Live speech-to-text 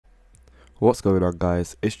What's going on,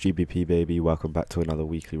 guys? It's GBP baby. Welcome back to another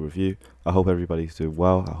weekly review. I hope everybody's doing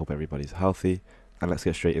well. I hope everybody's healthy, and let's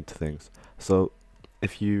get straight into things. So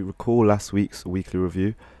if you recall last week's weekly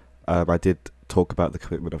review, I did talk about the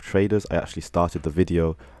commitment of traders. I actually started the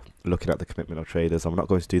video looking at the commitment of traders. I'm not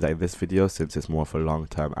going to do that in this video since it's more of a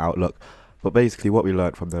long-term outlook, but basically what we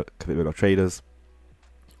learned from the commitment of traders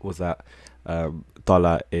was that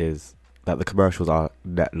the commercials are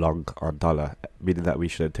net long on dollar, meaning that we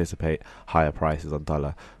should anticipate higher prices on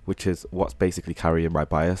dollar, which is what's basically carrying my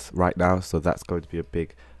bias right now. So that's going to be a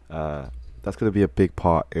big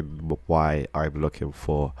part in why I'm looking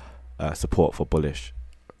for support for bullish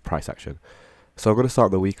price action. So I'm going to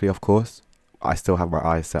start the weekly, of course. I still have my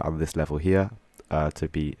eyes set on this level here to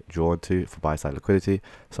be drawn to for buy side liquidity.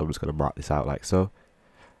 So I'm just going to mark this out like so.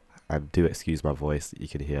 And do excuse my voice, you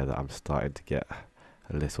can hear that I'm starting to get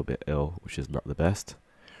a little bit ill, which is not the best.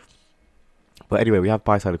 But anyway, we have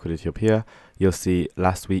buy side liquidity up here. You'll see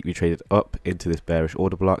last week we traded up into this bearish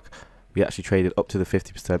order block. We actually traded up to the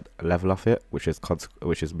 50% level of it, which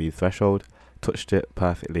is mean threshold, touched it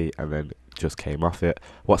perfectly, and then just came off it.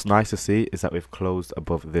 What's nice to see is that we've closed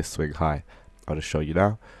above this swing high. I'll just show you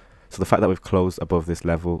now. So the fact that we've closed above this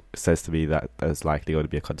level says to me that there's likely going to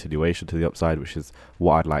be a continuation to the upside, which is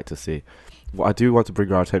what I'd like to see. What I do want to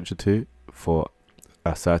bring our attention to for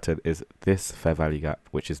certain is this fair value gap,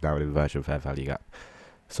 which is now an inversion fair value gap.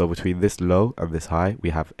 So between this low and this high, we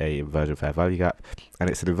have a inversion fair value gap, and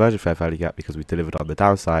it's an inversion fair value gap because we delivered on the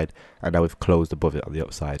downside and now we've closed above it on the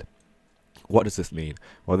upside. What does this mean?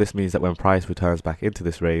 Well, this means that when price returns back into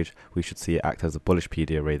this range, we should see it act as a bullish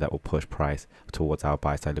PD array that will push price towards our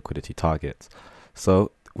buy side liquidity targets.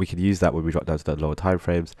 So we can use that when we drop down to the lower time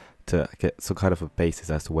frames to get some kind of a basis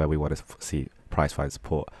as to where we want to see price find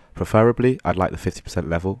support. Preferably, I'd like the 50%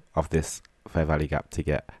 level of this fair value gap to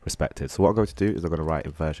get respected. So what I'm going to do is I'm going to write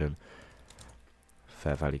inversion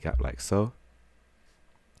fair value gap like so,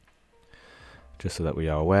 just so that we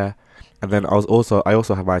are aware. And then I also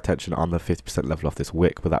have my attention on the 50% level of this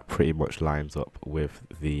wick, but that pretty much lines up with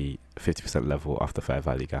the 50% level of the fair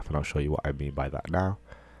value gap, and I'll show you what I mean by that now.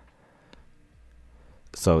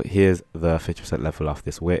 So here's the 50% level of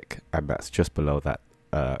this wick, and that's just below that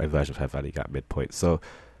inversion fair value gap midpoint. So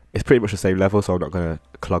it's pretty much the same level, so I'm not going to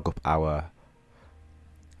clog up. I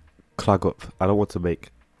don't want to make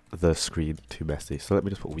the screen too messy, so let me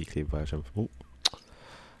just put weekly inversion. Ooh.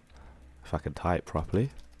 If I can type properly.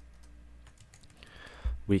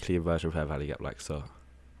 Weekly inversion fair value gap like so.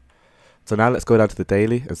 So now let's go down to the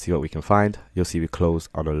daily and see what we can find. You'll see we close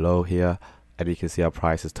on a low here, and you can see our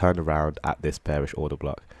price has turned around at this bearish order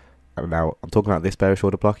block. And now I'm talking about this bearish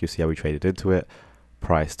order block. You see how we traded into it,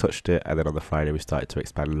 price touched it, and then on the Friday we started to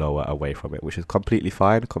expand lower away from it, which is completely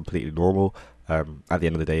fine, completely normal. At the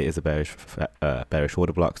end of the day, it is a bearish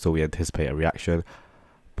order block, so we anticipate a reaction.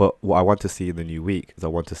 But what I want to see in the new week is I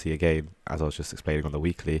want to see, again, as I was just explaining on the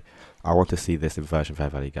weekly, I want to see this inversion fair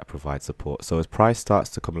value gap provide support. So as price starts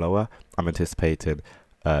to come lower, I'm anticipating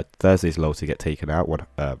Thursday's low to get taken out,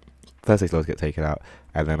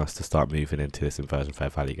 and then us to start moving into this inversion fair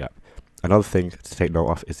value gap. Another thing to take note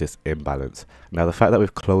of is this imbalance. Now the fact that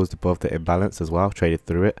we've closed above the imbalance as well, traded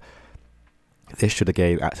through it, this should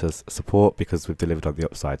again act as support because we've delivered on the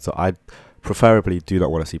upside. So I preferably do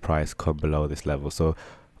not want to see price come below this level. So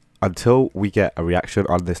until we get a reaction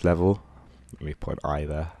on this level, let me put an I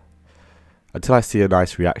there. Until I see a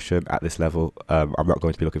nice reaction at this level, I'm not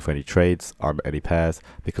going to be looking for any trades on any pairs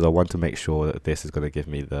because I want to make sure that this is going to give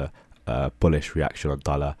me the bullish reaction on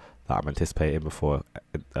dollar that I'm anticipating before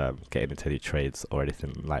getting into any trades or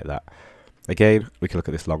anything like that. Again, we can look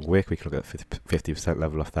at this long wick, we can look at 50%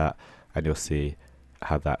 level of that, and you'll see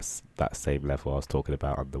how that's that same level I was talking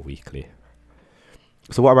about on the weekly.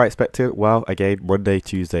 So what am I expecting? Well, again, Monday,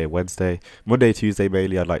 Tuesday, Wednesday. Monday, Tuesday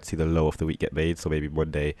mainly, I'd like to see the low of the week get made. So maybe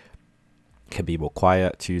Monday can be more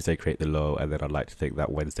quiet, Tuesday create the low, and then I'd like to think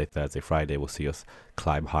that Wednesday, Thursday, Friday will see us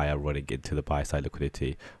climb higher, running into the buy side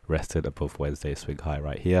liquidity, rested above Wednesday's swing high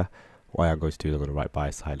right here. What I'm going to do is I'm going to write buy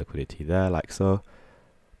side liquidity there like so,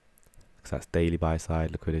 because that's daily buy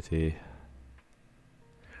side liquidity.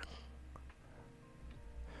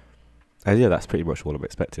 And yeah, that's pretty much all I'm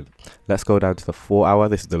expecting. Let's go down to the 4 hour.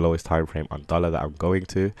 This is the lowest time frame on dollar that I'm going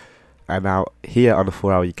to. And now here on the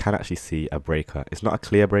 4 hour, you can actually see a breaker. It's not a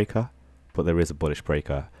clear breaker, but there is a bullish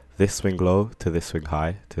breaker. This swing low to this swing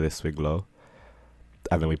high to this swing low,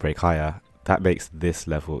 and then we break higher. That makes this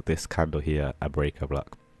level, this candle here, a breaker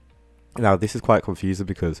block. Now this is quite confusing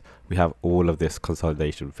because we have all of this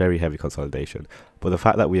consolidation, very heavy consolidation, but the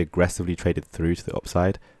fact that we aggressively traded through to the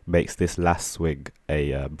upside makes this last swing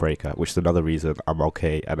a breaker, which is another reason I'm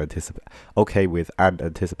okay with and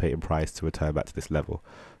anticipating price to return back to this level.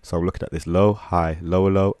 So I'm looking at this low, high,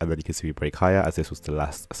 lower low, and then you can see we break higher as this was the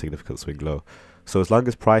last significant swing low. So as long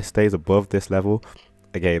as price stays above this level,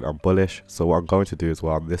 again, I'm bullish. So what I'm going to do as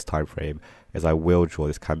well on this time frame is I will draw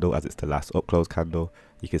this candle as it's the last up close candle.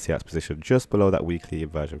 You can see that's positioned just below that weekly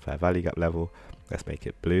inversion fair value gap level. Let's make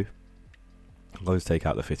it blue. I'm going to take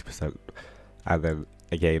out the 50%, and then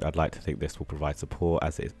again, I'd like to think this will provide support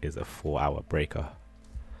as it is a 4-hour breaker.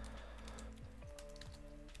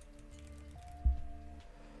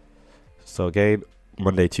 So again,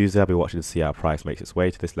 Monday, Tuesday, I'll be watching to see how price makes its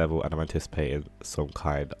way to this level, and I'm anticipating some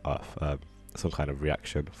kind of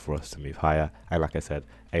reaction for us to move higher. And like I said,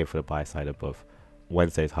 aim for the buy side above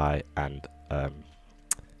Wednesday's high and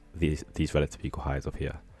these relative equal highs up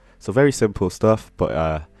here. So very simple stuff,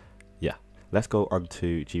 but yeah, let's go on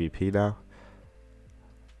to GBP now.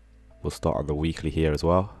 We'll start on the weekly here as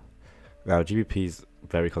well. Now GBP's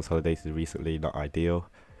very consolidated recently, not ideal.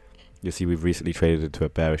 You'll see we've recently traded into a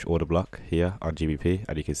bearish order block here on GBP,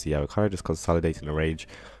 and you can see how we're kind of just consolidating the range.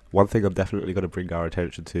 One thing I'm definitely going to bring our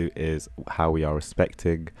attention to is how we are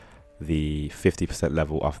respecting the 50%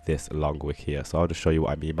 level of this long wick here. So I'll just show you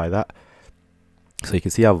what I mean by that. So you can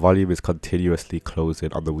see our volume is continuously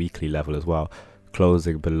closing on the weekly level as well,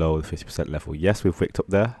 closing below the 50% level. Yes, we've wicked up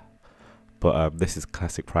there, but this is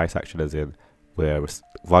classic price action, as in where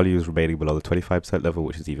volumes remaining below the 25% level,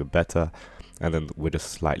 which is even better. And then we're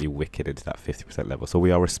just slightly wicking into that 50% level. So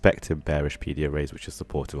we are respecting bearish PD arrays, which is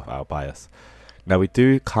supportive of our bias. Now we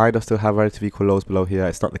do kind of still have relative equal lows below here.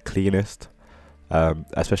 It's not the cleanest,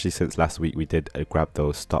 especially since last week we did grab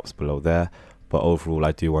those stops below there. But overall,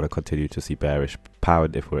 I do want to continue to see bearish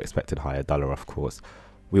pound if we're expecting higher dollar, of course.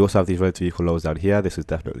 We also have these relative equal lows down here. This is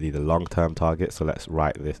definitely the long-term target. So let's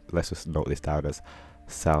write this. Let's just note this down as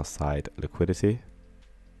sell side liquidity.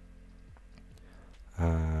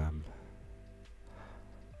 And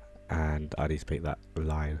I need to make that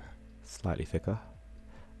line slightly thicker,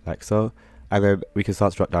 like so. And then we can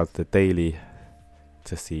start to drop down to the daily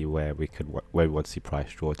to see where we want to see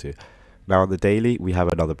price draw to. Now on the daily, we have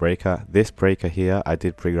another breaker. This breaker here, I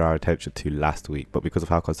did bring our attention to last week, but because of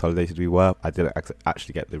how consolidated we were, I didn't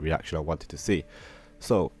actually get the reaction I wanted to see.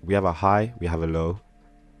 So we have a high, we have a low,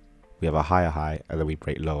 we have a higher high, and then we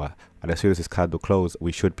break lower. And as soon as this candle closes,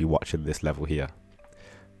 we should be watching this level here,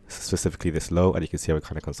 specifically this low, and you can see how we're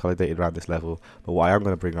kind of consolidated around this level. But what I am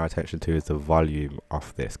going to bring our attention to is the volume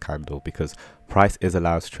of this candle, because price is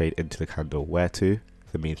allowed to trade into the candle where to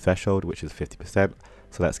the mean threshold, which is 50%.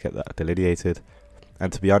 So let's get that delineated,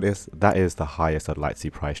 and to be honest, that is the highest I'd like to see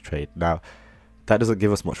price trade. Now that doesn't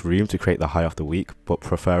give us much room to create the high of the week, but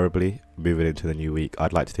preferably moving into the new week,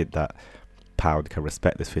 I'd like to think that pound can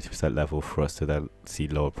respect this 50% level for us to then see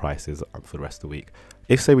lower prices for the rest of the week.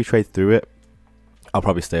 If say we trade through it, I'll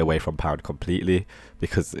probably stay away from pound completely,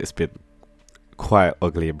 because it's been quite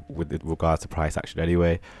ugly with regards to price action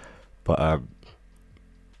anyway. But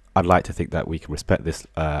I'd like to think that we can respect this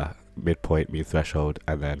midpoint mean threshold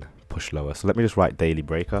and then push lower. So let me just write daily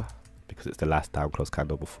breaker, because it's the last down close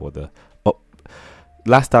candle before the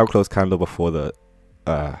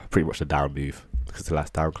pretty much the down move, because it's the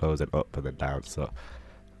last down close and up and then down. So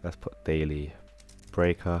let's put daily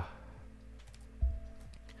breaker.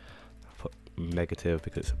 Negative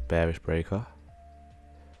because it's a bearish breaker,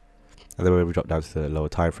 and then when we drop down to the lower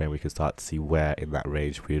time frame, we can start to see where in that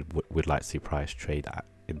range we'd like to see price trade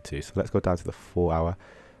into. So let's go down to the 4-hour.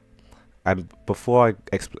 And before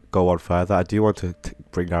I go on further, I do want to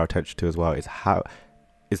bring our attention to as well is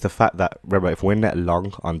the fact that, remember, if we're net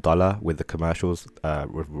long on dollar with the commercials,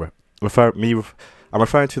 I'm referring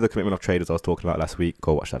to the commitment of traders I was talking about last week.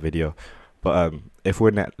 Go watch that video. But if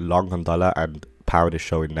we're net long on dollar and pound is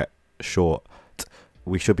showing net short,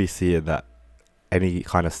 we should be seeing that any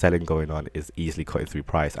kind of selling going on is easily cutting through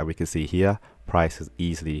price. And we can see here price is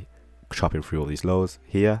easily chopping through all these lows.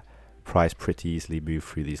 Here price pretty easily move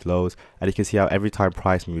through these lows, and you can see how every time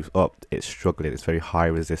price moves up, it's struggling. It's very high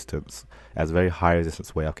resistance. It has a very high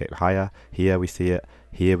resistance way of getting higher. Here we see it,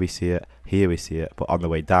 here we see it, here we see it, but on the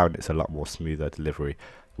way down it's a lot more smoother delivery,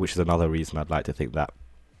 which is another reason I'd like to think that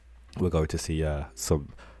we're going to see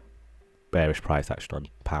some bearish price action on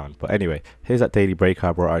pound. But anyway, here's that daily breaker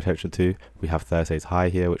I brought our attention to. We have Thursday's high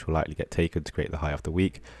here, which will likely get taken to create the high of the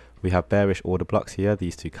week. We have bearish order blocks here,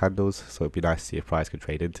 these two candles, so it'd be nice to see if price can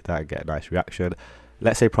trade into that and get a nice reaction.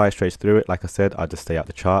 Let's say price trades through it, like I said, I'll just stay out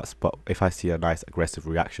the charts, but if I see a nice aggressive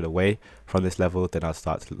reaction away from this level, then I'll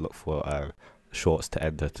start to look for shorts to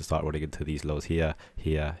enter to start running into these lows here,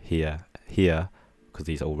 here, here, here, because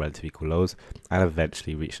these are all relatively equal lows, and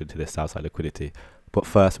eventually reach into this sell side liquidity. But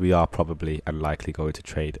first, we are probably and likely going to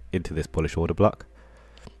trade into this bullish order block.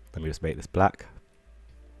 Let me just make this black.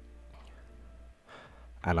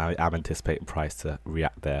 And I am anticipating price to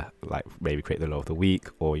react there, like maybe create the low of the week,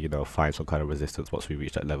 or, you know, find some kind of resistance once we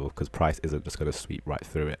reach that level, because price isn't just going to sweep right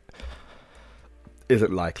through it.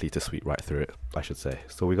 Isn't likely to sweep right through it, I should say.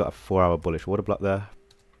 So we got a 4-hour bullish order block there.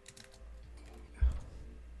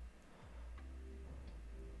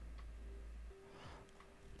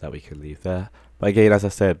 That we can leave there. But again, as I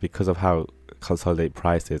said, because of how consolidated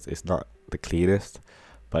price is, it's not the cleanest.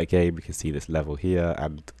 But again, we can see this level here,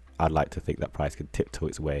 and I'd like to think that price can tiptoe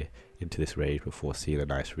its way into this range before seeing a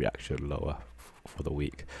nice reaction lower for the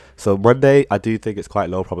week. So Monday, I do think it's quite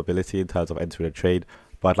low probability in terms of entering a trade,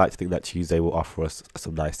 but I'd like to think that Tuesday will offer us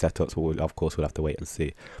some nice setups, but of course we'll have to wait and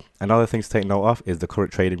see. Another thing to take note of is the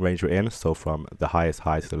current trading range we're in. So from the highest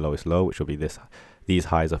high to the lowest low, which will be these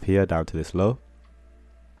highs up here down to this low.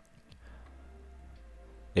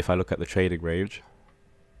 If I look at the trading range,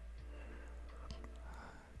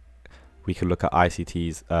 we can look at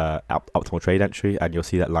ICT's optimal trade entry, and you'll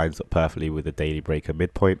see that lines up perfectly with the daily breaker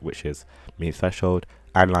midpoint, which is mean threshold,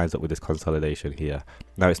 and lines up with this consolidation here.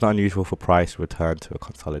 Now, it's not unusual for price to return to a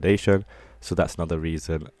consolidation, so that's another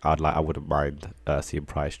reason I wouldn't mind seeing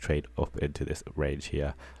price trade up into this range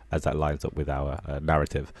here, as that lines up with our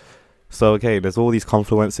narrative. So again, there's all these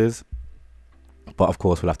confluences, but of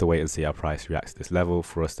course we'll have to wait and see how price reacts to this level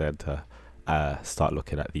for us then to start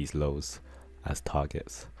looking at these lows as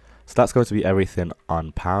targets. So that's going to be everything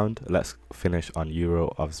on pound. Let's finish on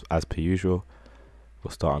euro as per usual.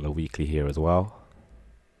 We'll start on the weekly here as well.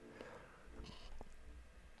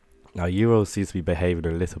 Now euro seems to be behaving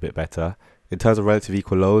a little bit better. In terms of relative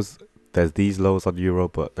equal lows, there's these lows on euro,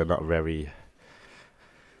 but they're not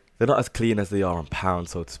as clean as they are on pound,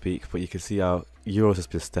 so to speak. But you can see how euro's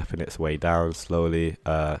just been stepping its way down slowly.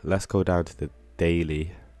 Let's go down to the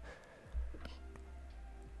daily,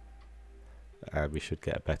 and we should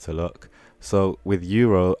get a better look. So with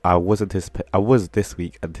euro, I was anticipating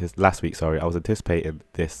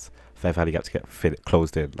this fair value gap to get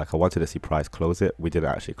closed in. Like, I wanted to see price close it. We didn't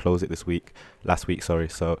actually close it last week, sorry.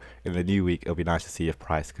 So in the new week, it'll be nice to see if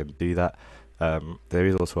price can do that. There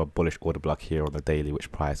is also a bullish order block here on the daily,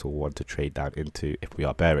 which price will want to trade down into if we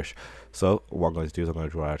are bearish. So what I'm going to do is I'm going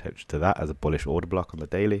to draw our attention to that as a bullish order block on the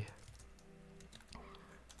daily.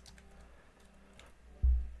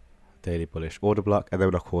 Daily bullish order block, and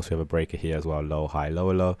then of course we have a breaker here as well, low, high,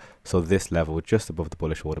 lower, low. So this level just above the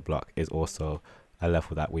bullish order block is also a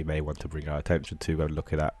level that we may want to bring our attention to when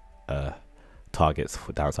looking at targets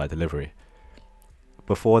for downside delivery.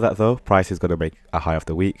 Before that though, price is going to make a high of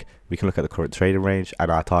the week. We can look at the current trading range, and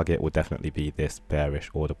our target will definitely be this bearish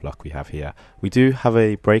order block we have here. We do have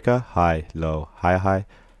a breaker, high, low, higher, high.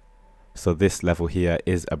 So this level here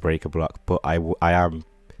is a breaker block, but I am,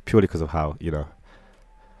 purely because of how, you know,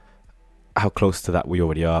 how close to that we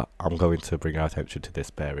already are, I'm going to bring our attention to this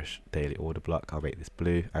bearish daily order block. I'll make this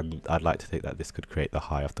blue, and I'd like to think that this could create the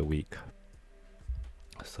high of the week.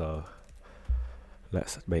 So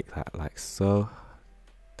let's make that like so.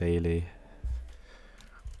 Daily,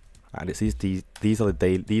 and it's these are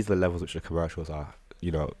the levels which the commercials are,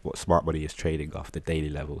 you know, what smart money is trading off, the daily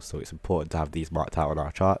levels. So it's important to have these marked out on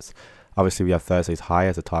our charts. Obviously we have Thursday's high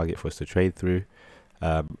as a target for us to trade through.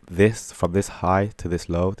 From this high to this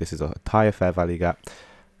low, this is a entire fair value gap.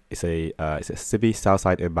 It's a SIBI, sell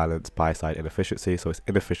side imbalance, buy side inefficiency. So it's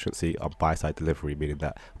inefficiency on buy side delivery, meaning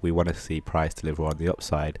that we want to see price deliver on the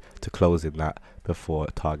upside to close in that before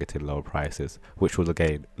targeting lower prices, which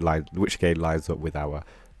again lines up with our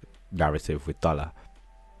narrative with dollar.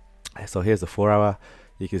 So here's the 4 hour.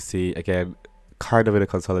 You can see again, kind of in a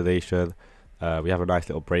consolidation. We have a nice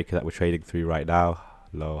little breaker that we're trading through right now.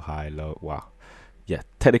 Low, high, low. Wow. Yeah,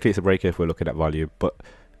 technically it's a breaker if we're looking at volume, but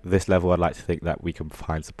this level I'd like to think that we can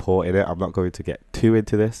find support in it. I'm not going to get too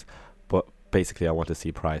into this, but basically I want to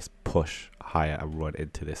see price push higher and run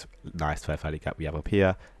into this nice fair value gap we have up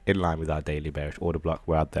here, in line with our daily bearish order block,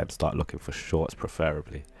 where I'd then start looking for shorts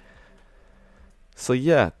preferably. So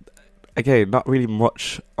yeah, again, not really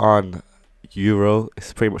much on euro.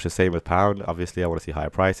 It's pretty much the same as pound. Obviously I want to see higher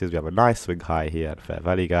prices. We have a nice swing high here at fair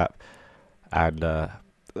value gap, and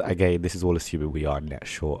again, this is all assuming we are net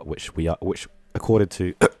short, which according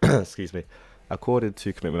to excuse me, according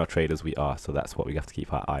to Commitment of Traders we are. So that's what we have to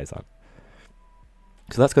keep our eyes on.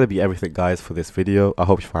 So that's going to be everything, guys, for this video. I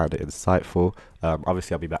hope you found it insightful.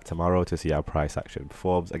 Obviously I'll be back tomorrow to see how price action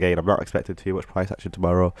performs. Again, I'm not expecting too much price action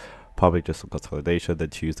tomorrow, probably just some consolidation. Then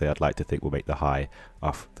Tuesday I'd like to think we'll make the high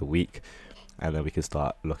of the week, and then we can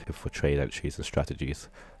start looking for trade entries and strategies.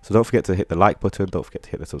 So don't forget to hit the like button, don't forget to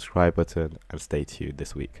hit the subscribe button, and stay tuned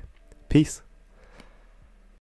this week. Peace.